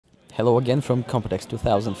Hello again from COMPUTEX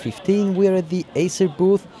 2015. We're at the Acer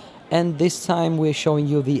booth, and this time we're showing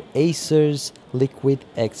you the Acer's Liquid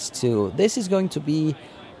X2. This is going to be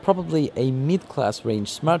probably a mid-class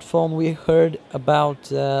range smartphone. We heard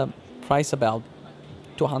about price about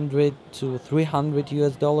 200 to 300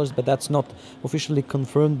 US dollars, but that's not officially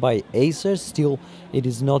confirmed by Acer. Still, it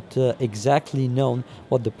is not exactly known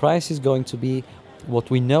what the price is going to be.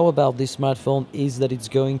 What we know about this smartphone is that it's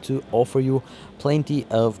going to offer you plenty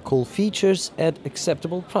of cool features at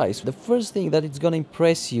acceptable price. The first thing that it's going to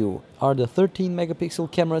impress you are the 13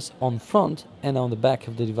 megapixel cameras on front and on the back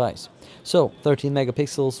of the device. So 13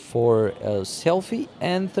 megapixels for selfie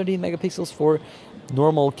and 13 megapixels for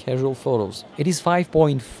normal casual photos. It is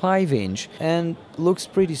 5.5 inch and looks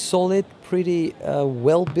pretty solid, pretty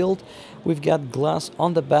well built. We've got glass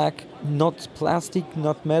on the back, not plastic,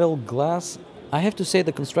 not metal, glass. I have to say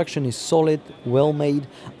the construction is solid, well made.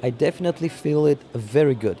 I definitely feel it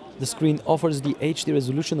very good. The screen offers the HD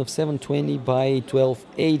resolution of 720 by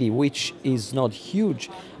 1280, which is not huge,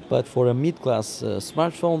 but for a mid-class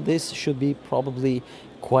smartphone this should be probably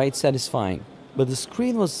quite satisfying. But the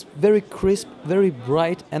screen was very crisp, very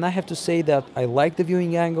bright, and I have to say that I like the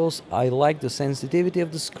viewing angles, I like the sensitivity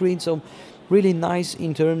of the screen, so really nice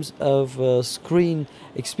in terms of screen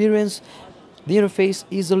experience. The interface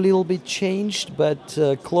is a little bit changed, but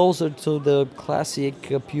closer to the classic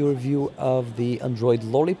pure view of the Android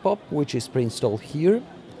Lollipop, which is pre-installed here.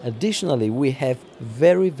 Additionally, we have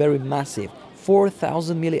very massive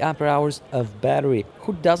 4000 mAh of battery.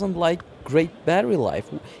 Who doesn't like great battery life?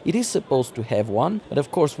 It is supposed to have one, but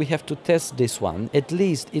of course we have to test this one. At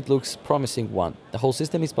least it looks promising one. The whole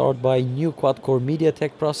system is powered by a new quad-core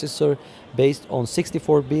MediaTek processor based on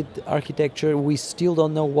 64-bit architecture. We still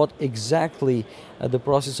don't know what exactly the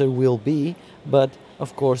processor will be, but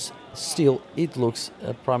of course still it looks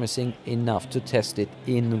promising enough to test it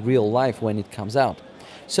in real life when it comes out.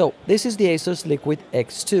 So this is the Acer's Liquid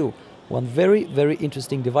X2. One very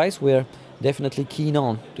interesting device we're definitely keen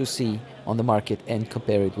on to see on the market and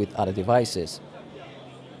compare it with other devices.